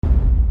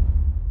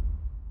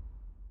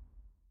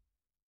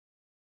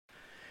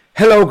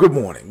Hello, good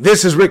morning.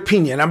 This is Rick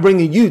Pina, and I'm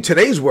bringing you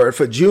today's word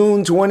for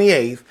June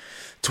 28th,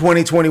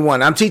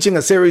 2021. I'm teaching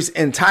a series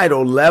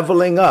entitled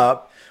Leveling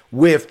Up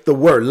with the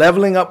Word,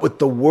 leveling up with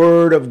the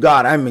Word of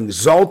God. I'm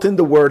exalting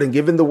the Word and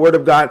giving the Word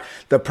of God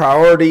the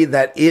priority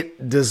that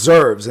it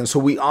deserves. And so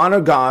we honor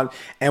God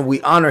and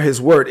we honor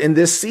His Word. In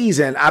this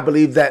season, I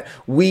believe that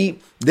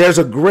there's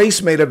a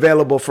grace made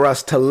available for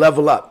us to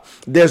level up.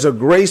 There's a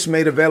grace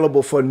made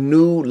available for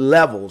new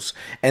levels.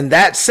 And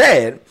that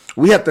said,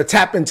 we have to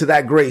tap into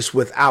that grace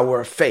with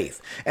our faith.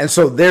 And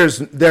so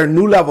there are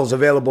new levels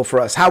available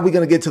for us. How are we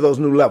going to get to those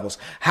new levels?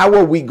 How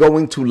are we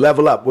going to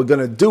level up? We're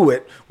going to do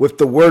it with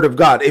the Word of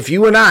God. If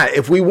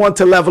we want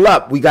to level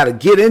up, we got to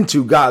get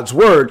into God's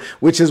Word,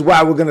 which is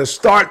why we're going to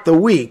start the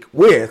week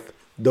with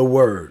the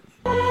Word.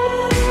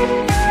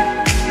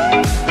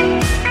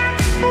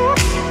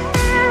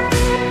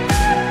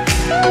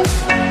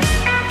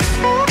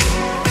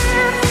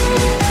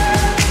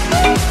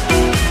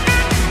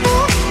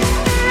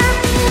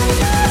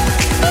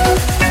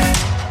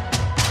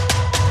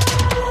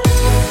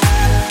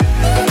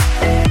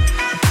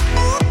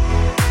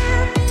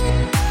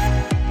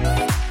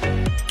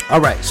 All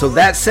right, so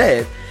that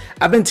said,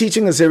 I've been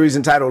teaching a series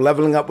entitled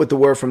Leveling Up with the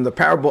Word from the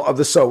Parable of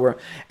the Sower.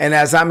 And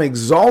as I'm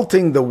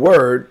exalting the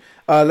Word,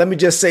 let me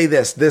just say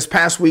this. This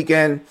past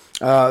weekend,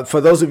 for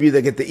those of you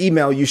that get the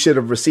email, you should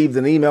have received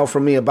an email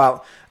from me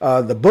about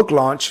the book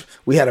launch.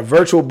 We had a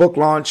virtual book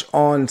launch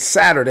on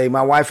Saturday.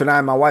 My wife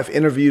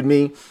interviewed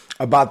me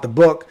about the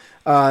book.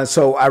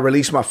 So I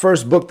released my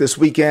first book this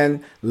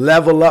weekend,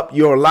 Level Up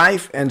Your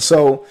Life. And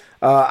so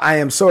I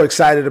am so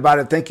excited about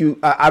it. Thank you.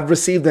 I've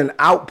received an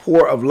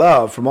outpour of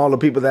love from all the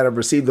people that have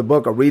received the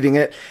book or reading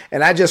it.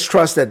 And I just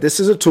trust that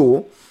this is a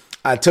tool.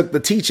 I took the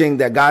teaching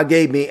that God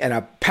gave me and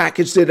I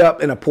packaged it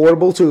up in a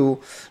portable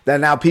tool that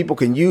now people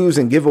can use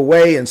and give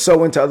away and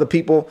sow into other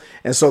people.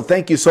 And so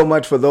thank you so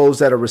much for those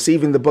that are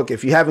receiving the book.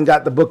 If you haven't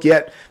got the book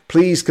yet,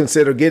 please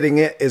consider getting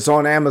it. It's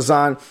on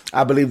Amazon.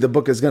 I believe the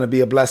book is going to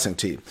be a blessing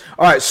to you.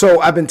 All right. So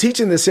I've been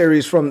teaching this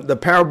series from the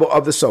parable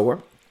of the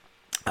sower.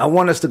 I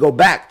want us to go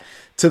back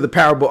to the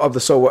parable of the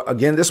sower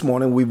again this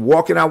morning. We're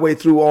walking our way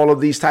through all of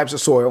these types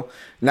of soil.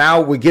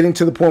 Now we're getting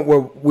to the point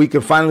where we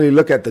can finally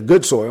look at the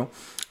good soil.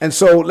 And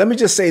so let me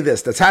just say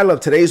this. The title of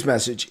today's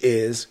message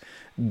is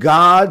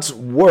God's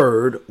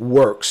Word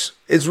Works.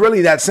 It's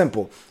really that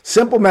simple.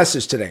 Simple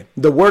message today.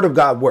 The Word of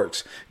God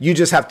works. You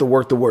just have to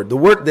work the Word.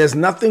 There's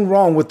nothing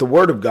wrong with the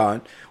Word of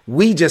God.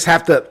 We just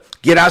have to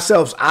get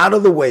ourselves out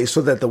of the way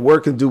so that the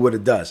Word can do what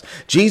it does.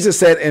 Jesus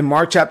said in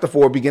Mark chapter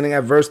 4, beginning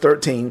at verse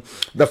 13,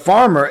 the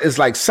farmer is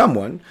like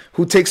someone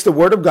who takes the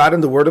Word of God,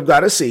 and the Word of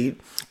God is seed.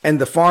 And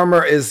the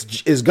farmer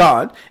is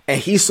God, and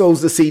he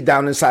sows the seed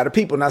down inside of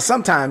people. Now,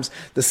 sometimes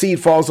the seed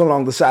falls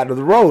along the side of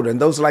the road,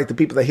 and those are like the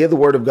people that hear the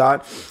Word of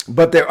God,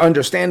 but their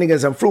understanding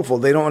is unfruitful.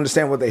 They don't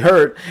understand what they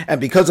heard, and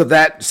because of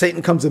that,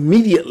 Satan comes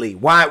immediately.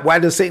 Why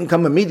does Satan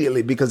come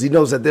immediately? Because he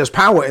knows that there's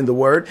power in the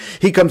Word.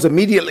 He comes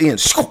immediately and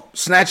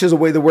snatches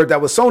away the Word that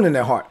was sown in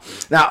their heart.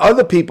 Now,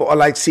 other people are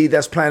like seed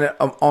that's planted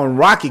on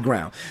rocky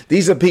ground.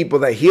 These are people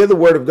that hear the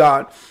Word of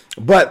God,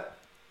 but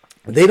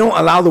they don't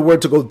allow the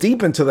Word to go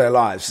deep into their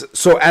lives.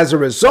 So as a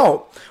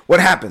result, what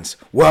happens?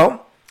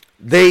 Well,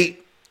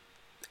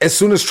 as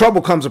soon as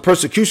trouble comes or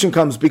persecution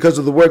comes because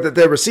of the Word that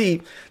they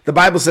receive, the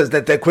Bible says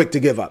that they're quick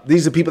to give up.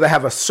 These are people that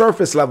have a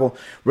surface level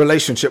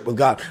relationship with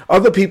God.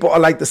 Other people are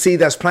like the seed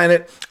that's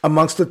planted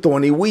amongst the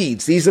thorny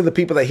weeds. These are the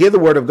people that hear the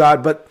Word of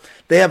God, but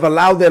they have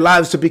allowed their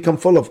lives to become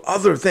full of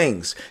other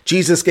things.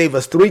 Jesus gave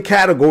us 3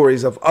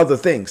 categories of other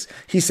things.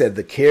 He said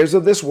the cares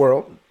of this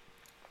world,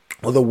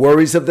 or the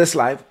worries of this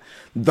life,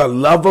 the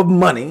love of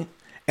money,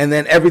 and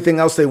then everything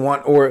else they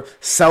want, or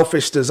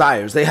selfish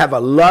desires. They have a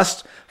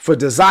lust for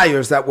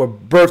desires that were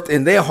birthed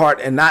in their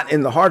heart and not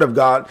in the heart of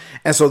God.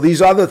 And so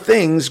these other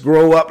things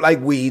grow up like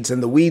weeds,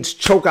 and the weeds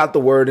choke out the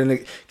Word, and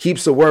it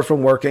keeps the Word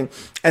from working.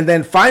 And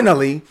then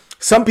finally,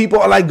 some people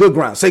are like good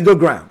ground. Say good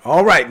ground.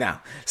 All right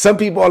now. Some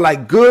people are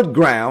like good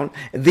ground.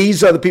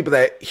 These are the people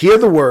that hear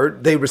the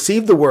Word. They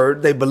receive the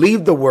Word. They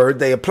believe the Word.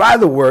 They apply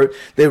the Word.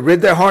 They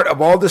rid their heart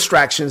of all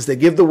distractions. They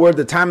give the Word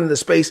the time and the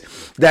space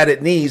that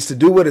it needs to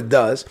do what it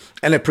does.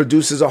 And it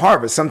produces a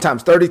harvest,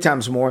 sometimes 30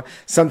 times more,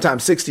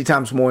 sometimes 60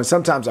 times more, and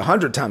sometimes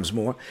 100 times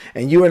more.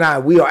 And you and I,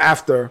 we are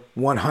after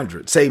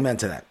 100. Say amen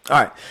to that.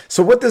 All right.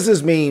 So what does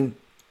this mean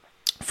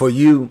for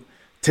you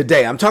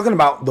today? I'm talking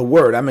about the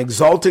Word. I'm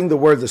exalting the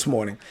Word this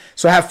morning.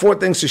 So I have 4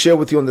 things to share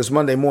with you on this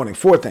Monday morning.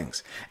 4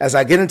 things. As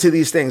I get into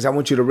these things, I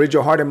want you to rid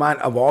your heart and mind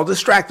of all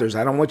distractors.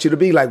 I don't want you to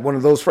be like one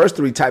of those first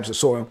 3 types of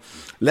soil.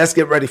 Let's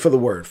get ready for the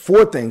Word.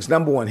 4 things.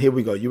 Number 1, here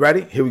we go. You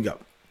ready? Here we go.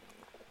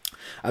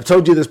 I've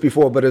told you this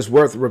before, but it's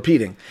worth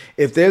repeating.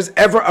 If there's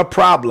ever a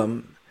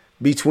problem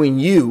between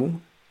you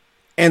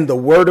and the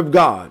Word of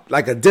God,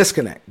 like a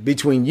disconnect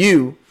between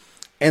you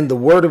and the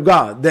Word of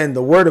God, then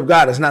the Word of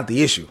God is not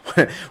the issue,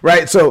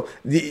 right? So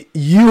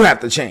you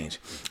have to change.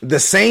 The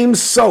same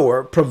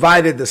sower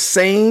provided the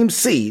same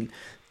seed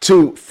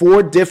to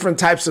 4 different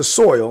types of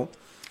soil,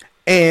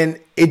 and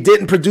it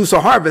didn't produce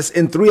a harvest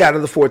in 3 out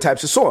of the 4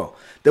 types of soil.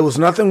 There was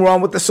nothing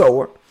wrong with the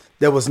sower.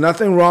 There was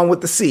nothing wrong with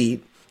the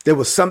seed. There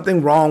was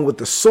something wrong with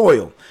the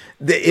soil.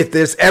 If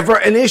there's ever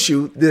an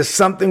issue, there's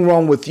something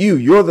wrong with you.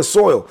 You're the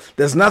soil.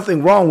 There's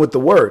nothing wrong with the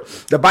word.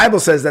 The Bible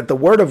says that the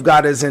word of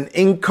God is an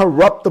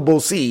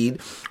incorruptible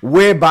seed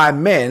whereby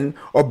men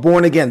are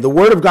born again. The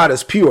word of God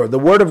is pure. The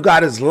word of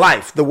God is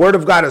life. The word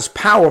of God is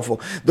powerful.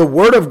 The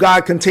word of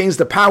God contains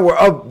the power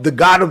of the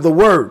God of the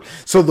word.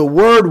 So the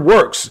word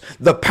works.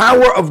 The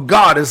power of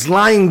God is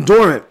lying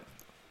dormant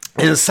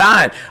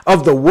inside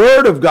of the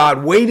word of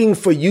God, waiting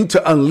for you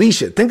to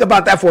unleash it. Think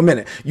about that for a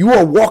minute. You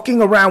are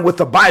walking around with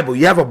the Bible.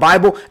 You have a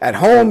Bible at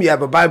home. You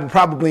have a Bible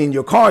probably in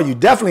your car. You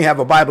definitely have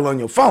a Bible on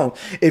your phone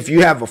if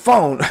you have a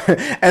phone.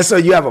 And so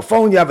you have a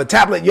phone, you have a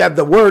tablet, you have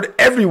the word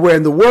everywhere.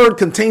 And the word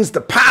contains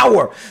the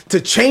power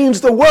to change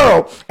the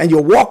world. And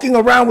you're walking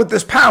around with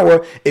this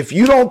power. If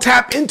you don't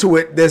tap into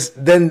it,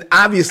 then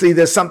obviously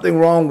there's something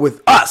wrong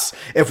with us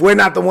if we're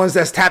not the ones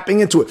that's tapping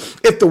into it.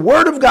 If the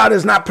word of God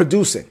is not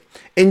producing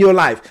in your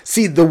life.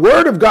 See, the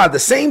word of God, the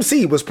same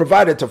seed was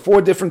provided to 4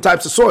 different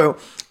types of soil.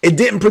 It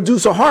didn't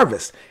produce a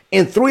harvest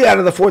in 3 out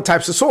of the 4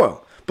 types of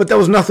soil. But there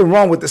was nothing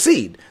wrong with the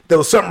seed. There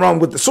was something wrong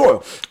with the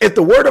soil. If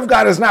the word of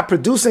God is not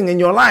producing in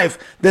your life,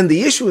 then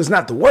the issue is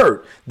not the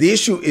word. The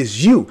issue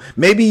is you.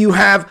 Maybe you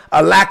have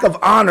a lack of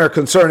honor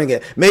concerning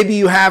it. Maybe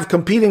you have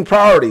competing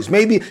priorities.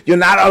 Maybe you're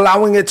not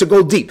allowing it to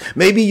go deep.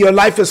 Maybe your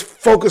life is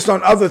focused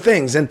on other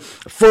things and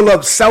full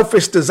of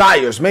selfish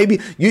desires. Maybe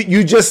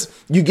you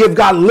give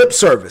God lip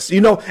service,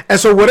 And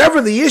so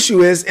whatever the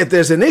issue is, if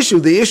there's an issue,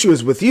 the issue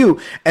is with you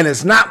and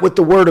it's not with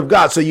the word of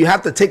God. So you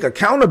have to take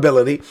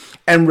accountability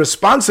and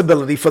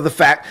responsibility for the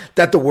fact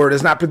that the word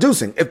is not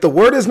producing. If the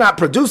word is not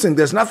producing,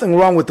 there's nothing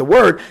wrong with the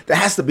word. There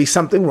has to be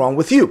something wrong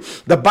with you.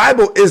 The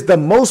Bible is the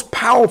most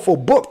powerful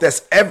book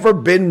that's ever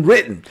been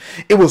written.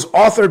 It was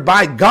authored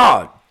by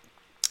God.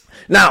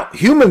 Now,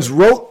 humans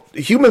were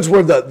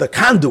the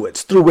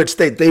conduits through which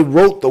they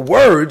wrote the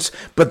words,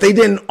 but they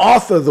didn't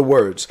author the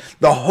words.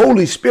 The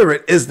Holy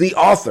Spirit is the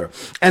author.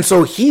 And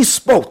so he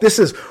spoke. This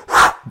is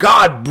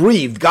God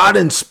breathed, God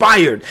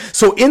inspired.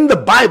 So in the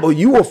Bible,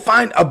 you will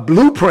find a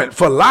blueprint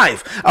for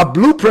life, a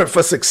blueprint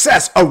for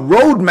success, a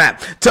roadmap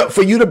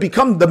for you to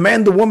become the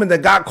man, the woman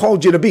that God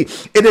called you to be.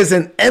 It is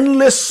an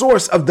endless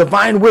source of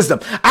divine wisdom.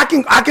 I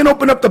can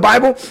open up the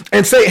Bible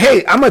and say,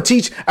 hey, I'm going to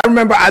teach. I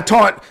remember I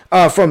taught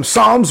from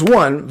Psalms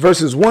 1,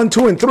 verses 1,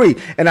 2, and 3.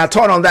 And I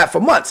taught on that for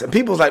months. And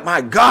people was like,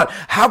 my God,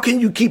 how can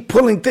you keep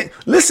pulling things?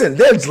 Listen,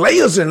 there's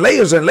layers and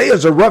layers and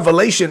layers of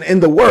revelation in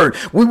the word.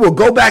 We will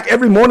go back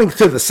every morning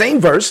to the same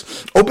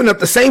verse, open up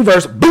the same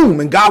verse, boom,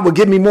 and God will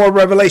give me more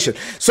revelation.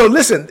 So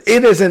listen,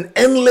 it is an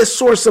endless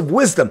source of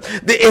wisdom.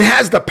 It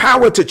has the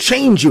power to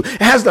change you.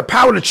 It has the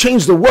power to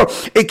change the world.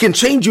 It can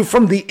change you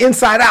from the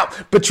inside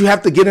out, but you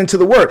have to get into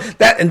the word.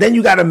 And then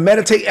you got to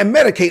meditate and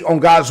medicate on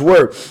God's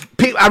word.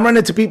 I run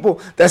into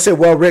people that say,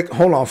 well, Rick,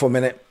 hold on for a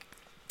minute.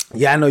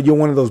 Yeah, I know you're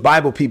one of those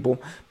Bible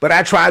people, but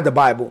I tried the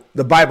Bible.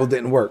 The Bible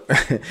didn't work.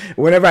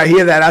 Whenever I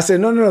hear that, I say,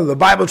 no, the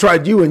Bible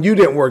tried you and you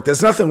didn't work.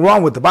 There's nothing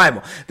wrong with the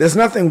Bible. There's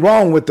nothing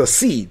wrong with the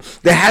seed.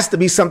 There has to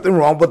be something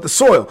wrong with the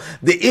soil.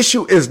 The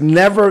issue is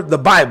never the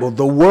Bible.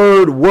 The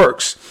word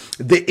works.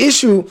 The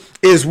issue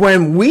is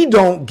when we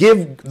don't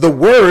give the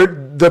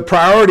word the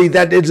priority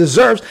that it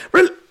deserves.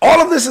 Really, all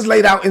of this is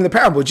laid out in the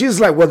parable. Jesus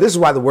is like, well, this is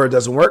why the word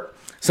doesn't work.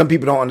 Some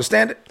people don't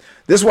understand it.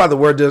 This is why the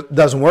word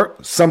doesn't work.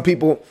 Some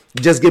people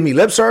just give me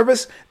lip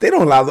service.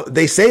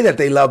 They say that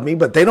they love me,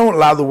 but they don't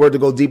allow the word to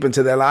go deep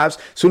into their lives.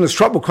 As soon as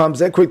trouble comes,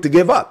 they're quick to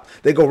give up.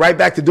 They go right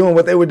back to doing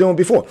what they were doing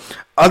before.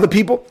 Other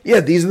people,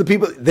 these are the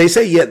people, they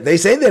say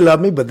they love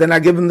me, but then I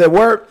give them their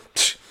word.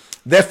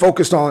 They're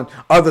focused on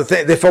other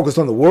things. They're focused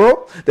on the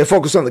world. They're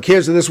focused on the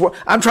cares of this world.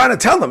 I'm trying to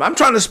tell them. I'm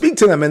trying to speak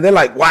to them. And they're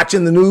like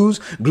watching the news,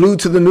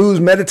 glued to the news,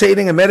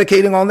 meditating and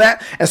medicating on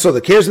that. And so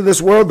the cares of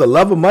this world, the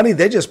love of money,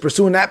 they're just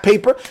pursuing that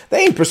paper.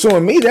 They ain't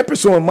pursuing me. They're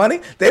pursuing money.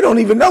 They don't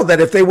even know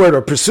that if they were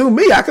to pursue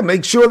me, I can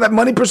make sure that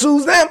money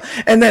pursues them.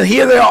 And then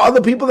here there are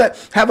other people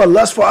that have a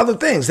lust for other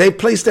things. They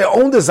place their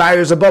own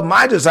desires above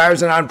my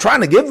desires. And I'm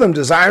trying to give them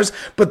desires,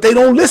 but they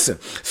don't listen.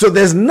 So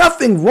there's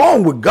nothing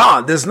wrong with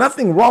God. There's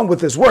nothing wrong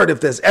with his word.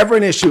 If there's ever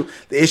an issue,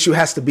 the issue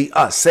has to be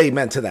us. Say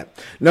amen to that.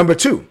 Number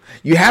 2,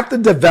 you have to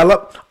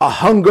develop a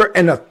hunger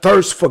and a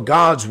thirst for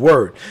God's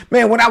word.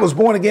 Man, when I was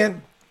born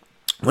again,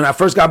 when I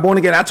first got born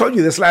again, I told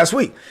you this last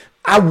week.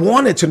 I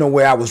wanted to know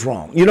where I was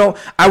wrong.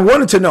 I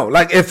wanted to know,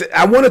 if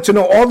I wanted to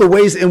know all the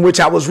ways in which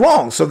I was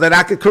wrong so that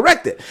I could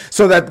correct it,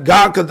 so that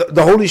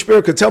the Holy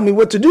Spirit could tell me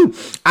what to do.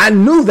 I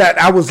knew that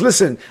I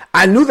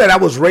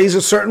was raised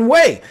a certain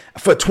way.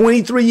 For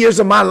 23 years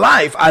of my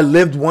life, I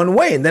lived one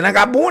way, and then I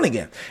got born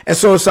again. And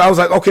so I was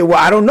like, okay, well,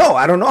 I don't know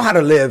how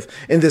to live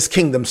in this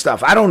kingdom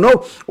stuff. I don't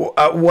know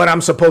what I'm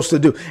supposed to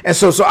do. And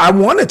so I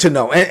wanted to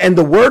know. And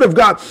the word of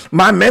God,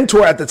 my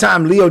mentor at the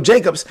time, Leo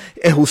Jacobs,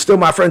 who's still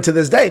my friend to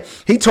this day,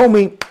 he told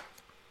me,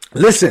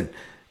 listen,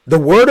 the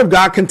word of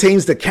God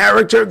contains the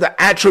character,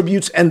 the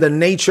attributes, and the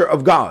nature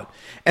of God.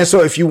 And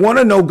so if you want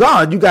to know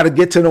God, you got to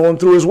get to know him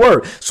through his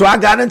word. So I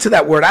got into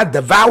that word. I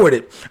devoured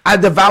it. I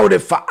devoured it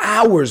for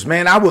hours,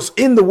 man. I was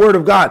in the word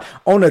of God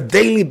on a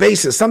daily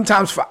basis,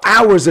 sometimes for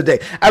hours a day.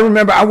 I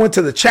remember I went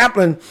to the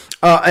chaplain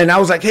and I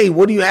was like, hey,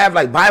 what do you have,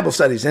 like Bible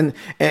studies? And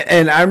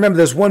I remember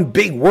there's one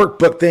big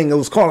workbook thing. It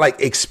was called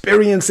like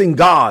Experiencing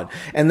God.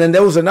 And then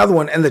there was another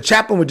one. And the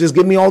chaplain would just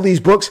give me all these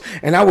books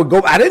and I would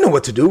go. I didn't know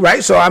what to do,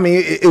 right? So, I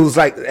mean, it was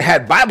like it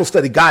had Bible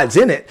study guides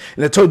in it.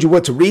 And it told you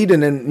what to read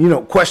and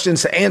then,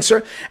 questions to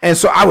answer. And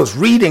so I was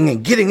reading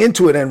and getting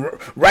into it and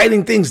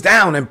writing things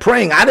down and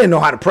praying. I didn't know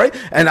how to pray.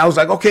 And I was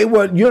like, okay,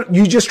 well,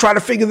 you just try to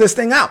figure this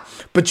thing out.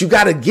 But you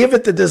got to give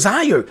it the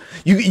desire.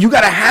 You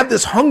got to have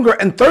this hunger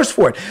and thirst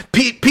for it.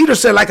 Peter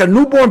said, like a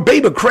newborn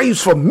baby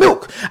craves for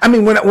milk. I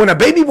mean, when a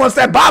baby wants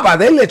that baba,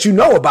 they let you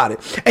know about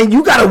it. And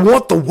you got to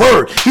want the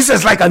word. He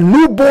says, like a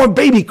newborn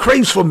baby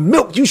craves for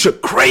milk, you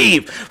should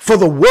crave for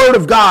the word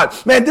of God.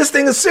 Man, this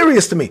thing is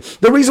serious to me.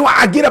 The reason why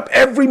I get up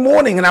every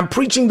morning and I'm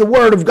preaching the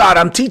word of God,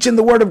 I'm teaching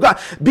the word of God,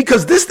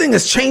 because this thing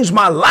has changed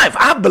my life.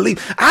 I believe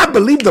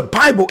the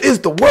Bible is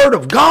the word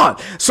of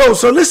God. So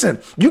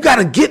listen, you got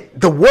to get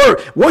the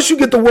word. Once you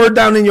get the word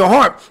down in your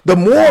heart, the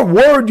more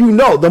word you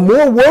know, the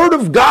more word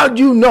of God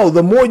you know,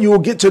 the more you will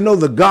get to know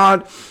the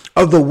God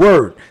of the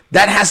word.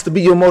 That has to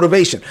be your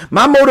motivation.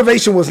 My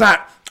motivation was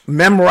not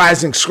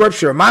memorizing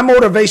scripture. My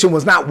motivation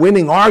was not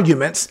winning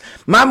arguments.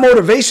 My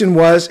motivation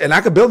was, and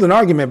I could build an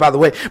argument, by the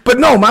way, but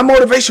no, my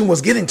motivation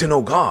was getting to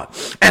know God.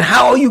 And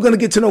how are you going to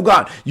get to know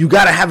God? You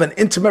got to have an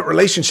intimate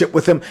relationship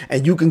with him,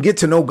 and you can get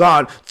to know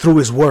God through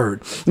his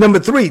word. Number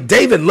 3,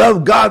 David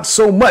loved God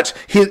so much.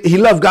 He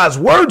loved God's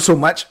word so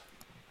much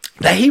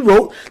that he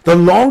wrote the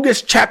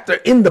longest chapter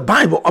in the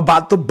Bible,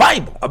 about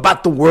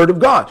the word of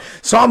God.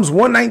 Psalms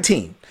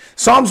 119.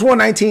 Psalms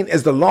 119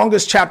 is the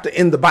longest chapter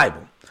in the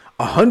Bible.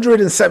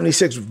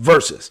 176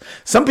 verses.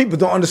 Some people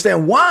don't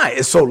understand why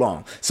it's so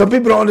long. Some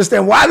people don't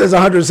understand why there's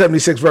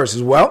 176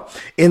 verses. Well,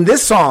 in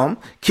this psalm,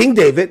 King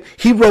David,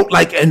 he wrote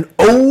like an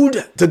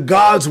ode to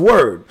God's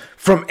word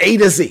from A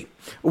to Z.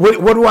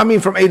 What do I mean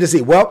from A to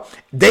Z? Well,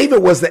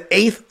 David was the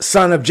 8th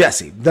son of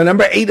Jesse. The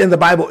number 8 in the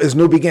Bible is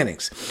new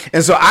beginnings.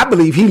 And so I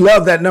believe he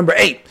loved that number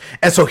 8.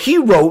 And so he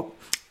wrote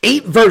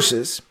 8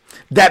 verses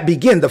that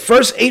begin, the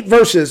first 8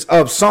 verses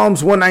of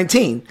Psalms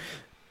 119.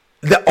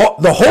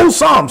 The whole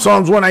Psalm,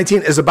 Psalms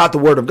 119, is about the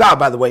word of God,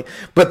 by the way.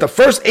 But the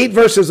first 8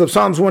 verses of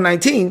Psalms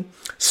 119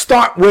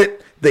 start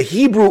with the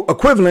Hebrew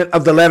equivalent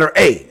of the letter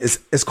A.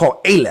 It's called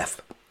Aleph.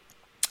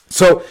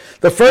 So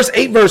the first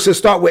 8 verses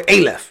start with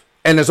Aleph,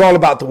 and it's all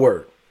about the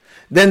word.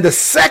 Then the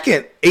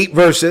second 8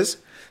 verses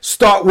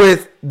start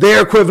with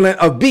their equivalent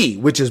of B,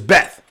 which is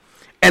Beth,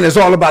 and it's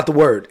all about the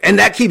word. And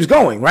that keeps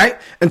going, right?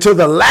 Until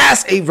the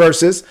last 8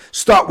 verses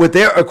start with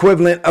their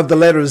equivalent of the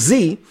letter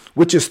Z,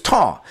 which is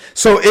Taw.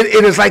 So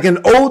it is like an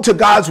ode to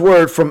God's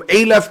word from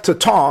Aleph to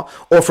Taw,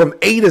 or from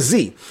A to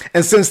Z.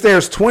 And since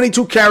there's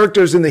 22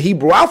 characters in the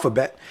Hebrew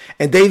alphabet,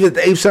 and David,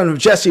 the 8th son of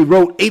Jesse,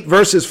 wrote 8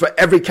 verses for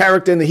every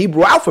character in the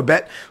Hebrew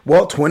alphabet,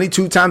 well,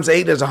 22 times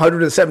 8 is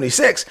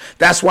 176.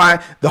 That's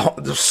why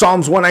the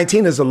Psalms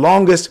 119 is the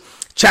longest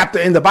chapter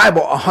in the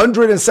Bible,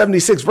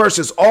 176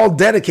 verses, all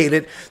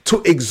dedicated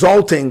to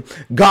exalting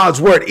God's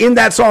word. In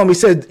that psalm, he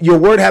said, your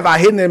word have I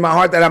hidden in my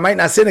heart that I might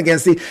not sin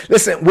against thee.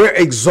 Listen, we're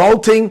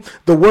exalting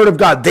the word of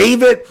God.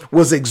 David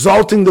was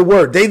exalting the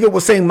word. David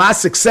was saying, my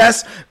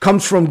success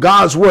comes from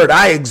God's word.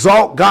 I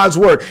exalt God's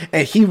word.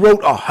 And he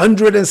wrote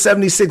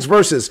 176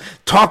 verses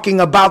talking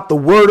about the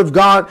word of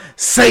God.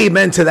 Say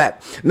amen to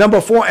that.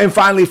 Number 4, and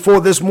finally, for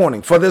this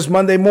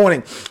Monday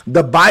morning,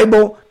 the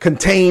Bible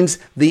contains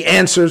the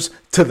answers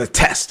to the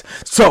test.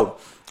 So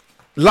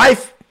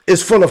life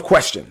is full of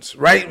questions,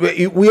 right?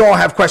 We all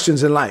have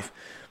questions in life,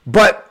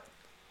 but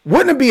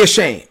wouldn't it be a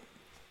shame?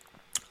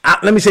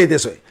 Let me say it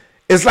this way.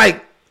 It's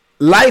like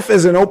life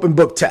is an open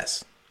book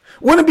test.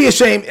 Wouldn't it be a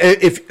shame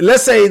if,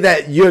 let's say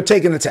that you're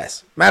taking a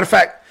test. Matter of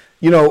fact,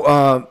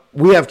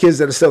 we have kids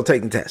that are still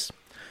taking tests.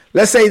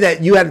 Let's say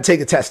that you had to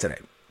take a test today,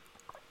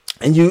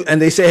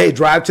 and they say, hey,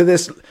 drive to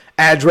this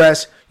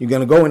address. You're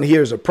going to go in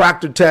here as a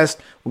proctor test.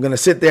 We're going to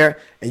sit there,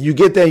 and you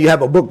get there, you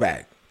have a book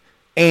bag.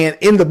 And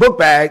in the book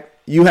bag,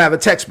 you have a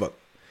textbook.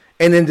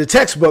 And in the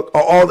textbook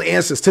are all the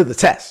answers to the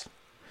test.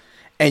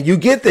 And you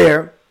get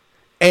there,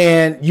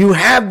 and you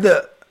have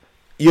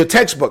your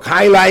textbook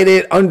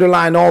highlighted,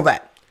 underlined, all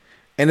that.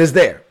 And it's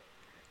there.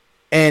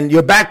 And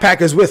your backpack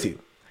is with you.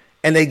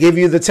 And they give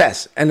you the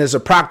test. And there's a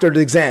proctored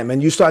exam.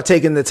 And you start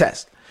taking the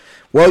test.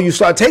 Well, you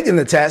start taking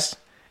the test,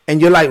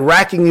 and you're like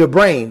racking your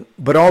brain,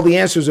 but all the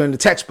answers are in the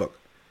textbook.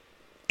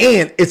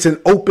 And it's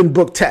an open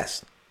book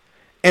test.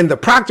 And the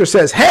proctor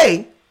says,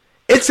 hey,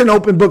 it's an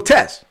open book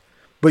test.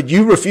 But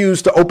you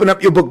refuse to open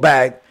up your book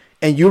bag,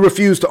 and you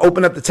refuse to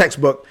open up the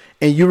textbook,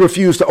 and you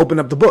refuse to open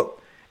up the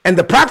book. And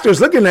the proctor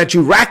is looking at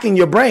you, racking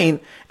your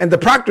brain, and the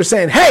proctor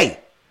saying, hey,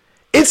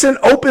 it's an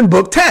open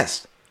book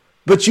test,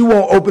 but you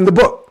won't open the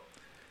book.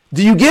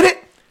 Do you get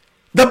it?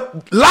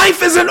 The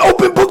life is an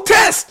open book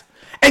test,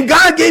 and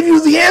God gave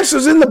you the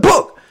answers in the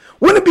book.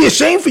 Wouldn't it be a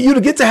shame for you to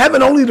get to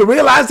heaven only to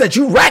realize that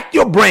you racked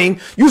your brain,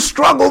 you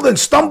struggled and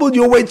stumbled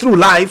your way through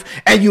life,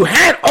 and you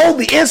had all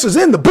the answers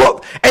in the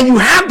book, and you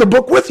have the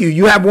book with you.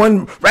 You have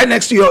one right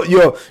next to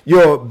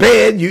your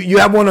bed. You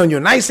have one on your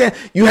nightstand.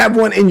 You have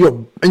one in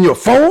your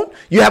phone.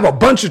 You have a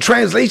bunch of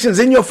translations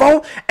in your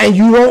phone, and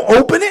you don't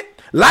open it.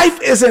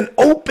 Life is an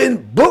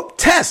open book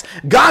test.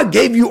 God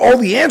gave you all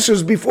the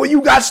answers before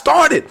you got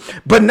started.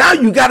 But now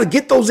you got to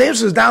get those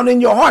answers down in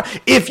your heart.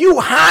 If you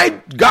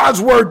hide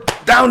God's word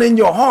down in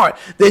your heart,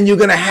 then you're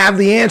going to have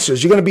the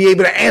answers. You're going to be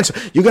able to answer.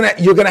 You're going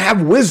to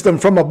have wisdom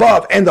from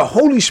above. And the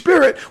Holy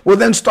Spirit will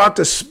then start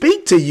to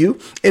speak to you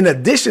in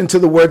addition to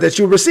the word that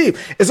you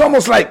receive. It's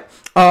almost like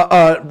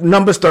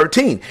Numbers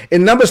 13.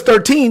 In Numbers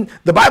 13,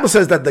 the Bible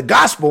says that the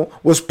gospel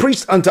was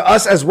preached unto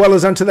us as well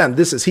as unto them.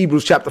 This is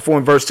Hebrews chapter 4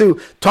 and verse 2,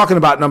 talking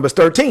about Numbers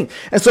 13.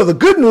 And so the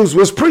good news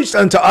was preached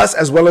unto us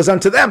as well as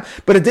unto them,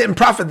 but it didn't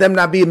profit them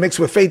not being mixed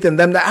with faith in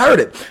them that heard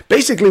it.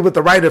 Basically, what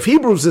the writer of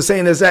Hebrews is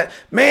saying is that,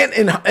 man,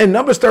 in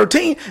Numbers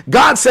 13,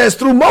 God says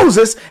through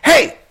Moses,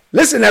 hey,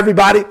 listen,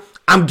 everybody,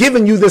 I'm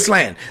giving you this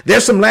land.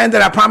 There's some land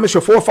that I promised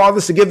your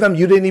forefathers to give them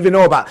you didn't even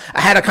know about.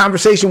 I had a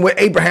conversation with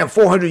Abraham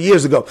 400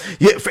 years ago.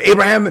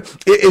 Abraham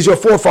is your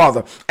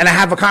forefather. And I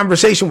have a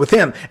conversation with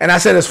him. And I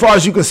said, as far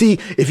as you can see,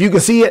 if you can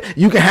see it,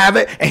 you can have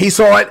it. And he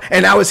saw it.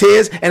 And now it's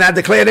his. And I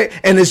declared it.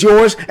 And it's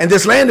yours. And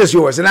this land is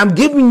yours. And I'm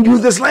giving you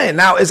this land.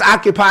 Now it's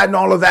occupied and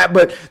all of that.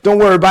 But don't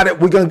worry about it.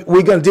 We're going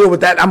to deal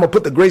with that. I'm going to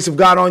put the grace of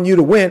God on you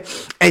to win.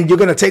 And you're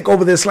going to take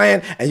over this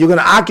land. And you're going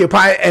to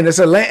occupy it. And it's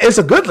a land. It's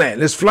a good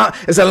land.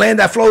 It's a land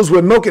that flows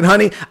with milk and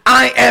honey.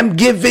 I am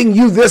giving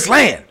you this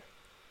land.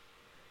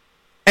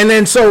 And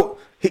then so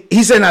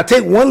he said, now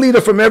take one leader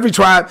from every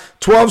tribe,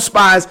 12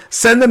 spies,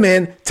 send them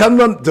in, tell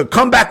them to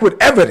come back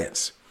with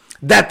evidence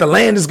that the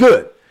land is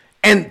good.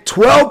 And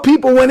 12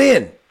 people went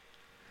in.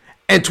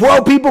 And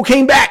 12 people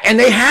came back and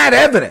they had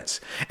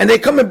evidence. And they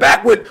coming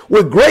back with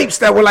grapes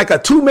that were like a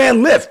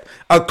 2-man lift.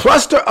 A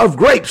cluster of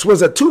grapes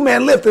was a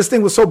 2-man lift. This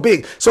thing was so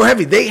big, so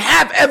heavy. They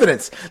have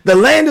evidence. The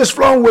land is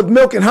flowing with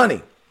milk and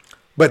honey.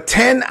 But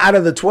 10 out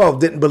of the 12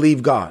 didn't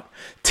believe God.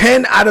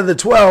 10 out of the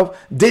 12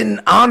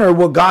 didn't honor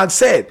what God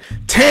said.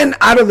 10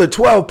 out of the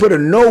 12 put a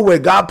no where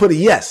God put a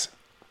yes.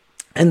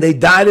 And they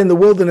died in the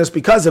wilderness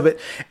because of it.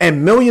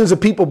 And millions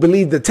of people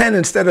believed the 10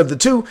 instead of the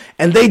 2.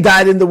 And they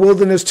died in the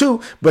wilderness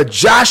too. But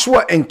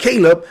Joshua and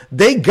Caleb,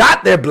 they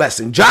got their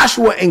blessing.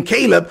 Joshua and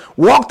Caleb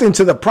walked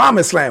into the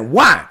promised land.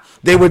 Why?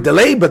 They were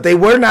delayed, but they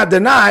were not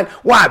denied.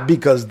 Why?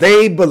 Because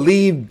they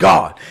believed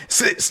God.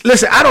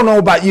 Listen, I don't know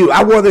about you.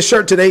 I wore this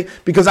shirt today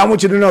because I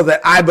want you to know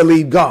that I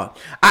believe God.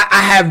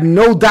 I have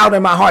no doubt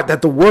in my heart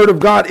that the word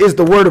of God is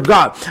the word of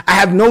God. I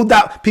have no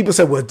doubt. People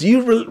say, well, do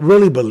you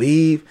really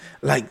believe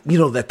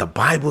that the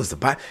Bible is the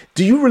Bible?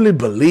 Do you really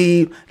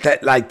believe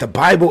that the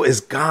Bible is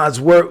God's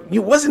word?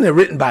 Wasn't it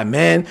written by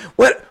man?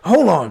 What?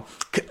 Hold on.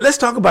 Let's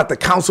talk about the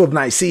Council of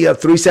Nicaea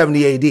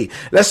 370 AD.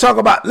 Let's talk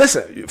about,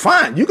 listen,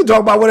 fine. You can talk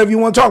about whatever you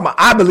want to talk about.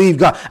 I believe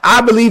God. I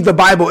believe the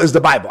Bible is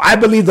the Bible. I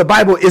believe the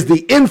Bible is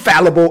the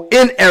infallible,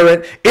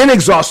 inerrant,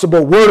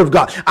 inexhaustible word of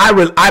God. I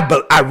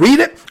read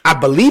it. I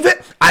believe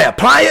it. I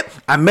apply it.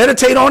 I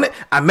meditate on it.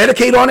 I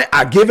medicate on it.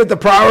 I give it the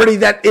priority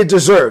that it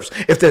deserves.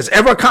 If there's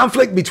ever a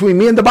conflict between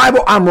me and the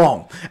Bible, I'm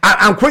wrong.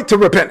 I'm quick to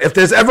repent. If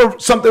there's ever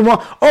something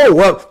wrong, oh,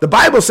 well, the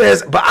Bible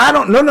says, but I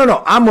don't,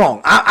 no, I'm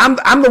wrong.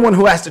 I'm the one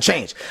who has to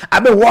change.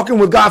 I've been walking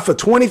with God for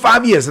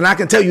 25 years, and I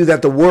can tell you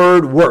that the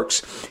word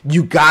works.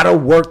 You got to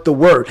work the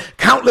word.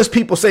 Countless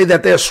people say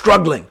that they're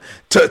struggling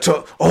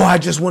I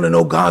just want to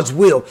know God's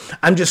will.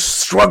 I'm just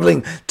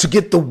struggling to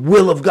get the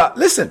will of God.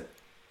 Listen,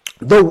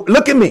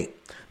 look at me.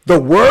 The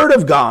word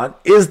of God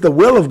is the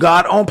will of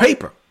God on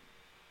paper.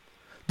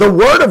 The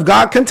word of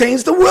God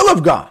contains the will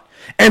of God.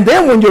 And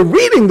then when you're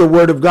reading the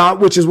word of God,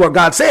 which is what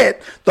God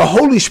said, the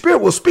Holy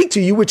Spirit will speak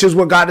to you, which is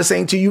what God is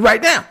saying to you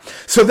right now.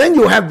 So then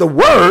you'll have the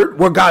word,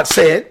 what God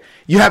said.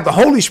 You have the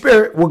Holy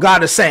Spirit, what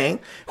God is saying,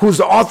 who's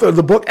the author of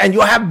the book, and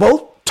you'll have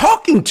both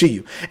talking to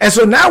you. And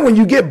so now when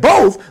you get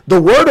both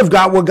the word of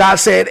God, what God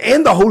said,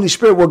 and the Holy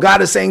Spirit, what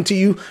God is saying to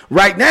you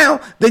right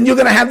now, then you're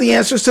going to have the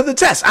answers to the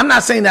test. I'm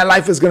not saying that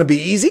life is going to be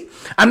easy.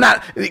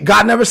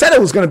 God never said it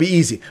was going to be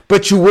easy,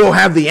 but you will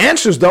have the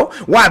answers though.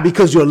 Why?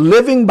 Because you're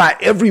living by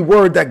every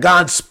word that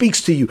God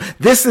speaks to you.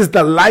 This is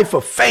the life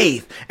of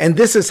faith. And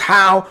this is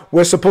how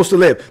we're supposed to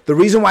live. The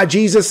reason why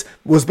Jesus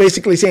was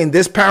basically saying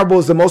this parable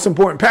is the most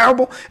important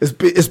parable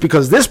is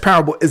because this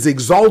parable is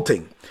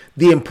exalting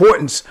the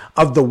importance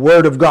of the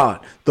word of God.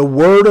 The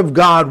word of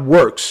God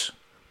works,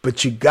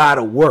 but you got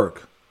to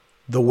work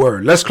the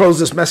word. Let's close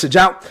this message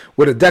out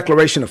with a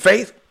declaration of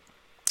faith.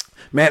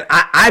 Man,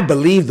 I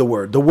believe the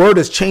word. The word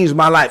has changed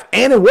my life,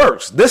 and it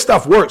works. This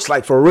stuff works,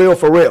 like for real,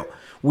 for real.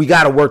 We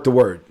got to work the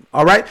word.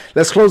 All right,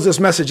 let's close this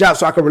message out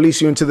so I can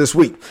release you into this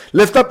week.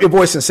 Lift up your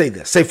voice and say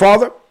this. Say,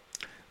 Father,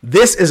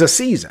 this is a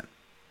season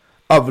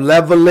of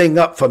leveling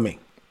up for me.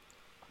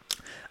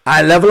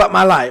 I level up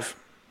my life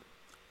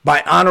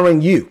by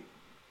honoring you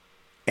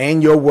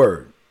and your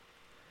word.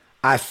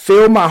 I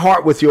fill my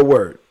heart with your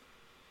word.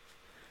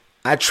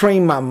 I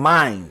train my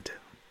mind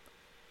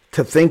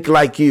to think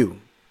like you.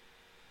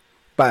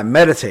 by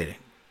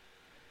meditating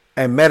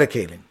and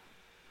medicating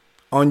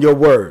on your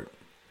word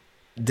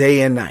day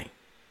and night.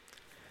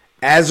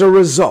 As a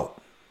result,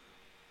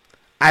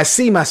 I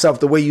see myself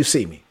the way you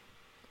see me.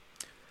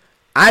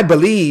 I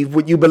believe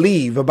what you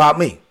believe about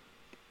me.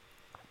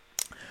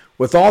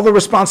 With all the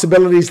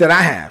responsibilities that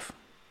I have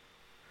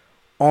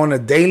on a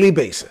daily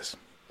basis,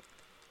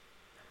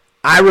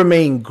 I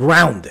remain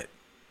grounded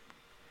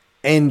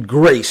and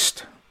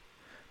graced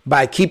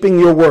by keeping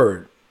your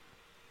word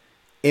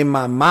in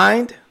my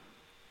mind,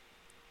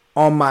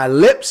 on my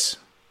lips,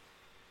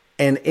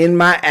 and in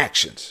my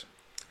actions.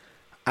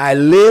 I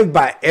live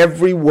by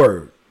every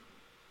word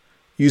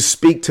you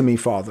speak to me,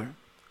 Father.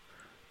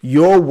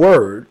 Your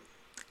word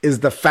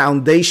is the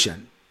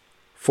foundation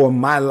for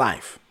my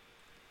life.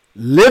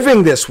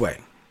 Living this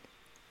way,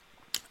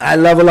 I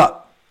level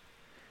up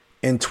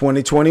in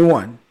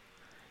 2021,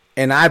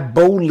 and I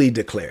boldly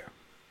declare,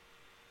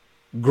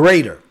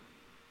 greater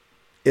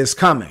is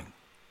coming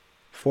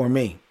for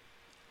me.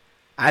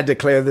 I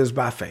declare this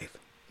by faith.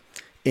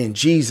 In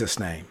Jesus'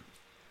 name,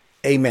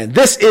 amen.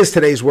 This is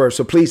today's word,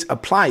 so please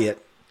apply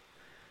it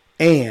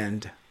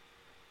and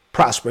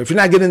prosper. If you're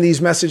not getting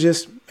these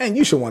messages, man,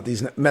 you should want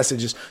these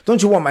messages.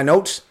 Don't you want my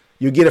notes?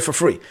 You get it for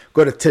free.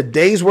 Go to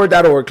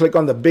todaysword.org, click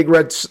on the big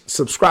red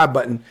subscribe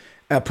button,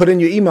 put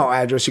in your email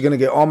address. You're going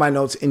to get all my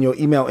notes in your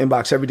email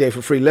inbox every day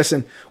for free.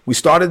 Listen, we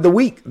started the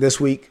week this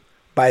week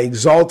by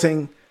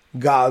exalting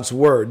God's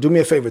word. Do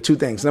me a favor, two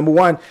things. Number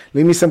one,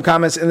 leave me some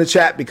comments in the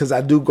chat because I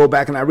do go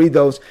back and I read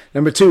those.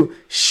 Number two,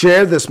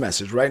 share this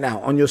message right now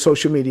on your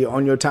social media,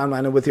 on your timeline,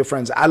 and with your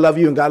friends. I love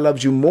you and God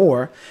loves you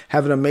more.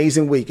 Have an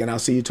amazing week, and I'll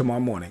see you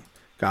tomorrow morning.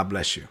 God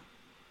bless you.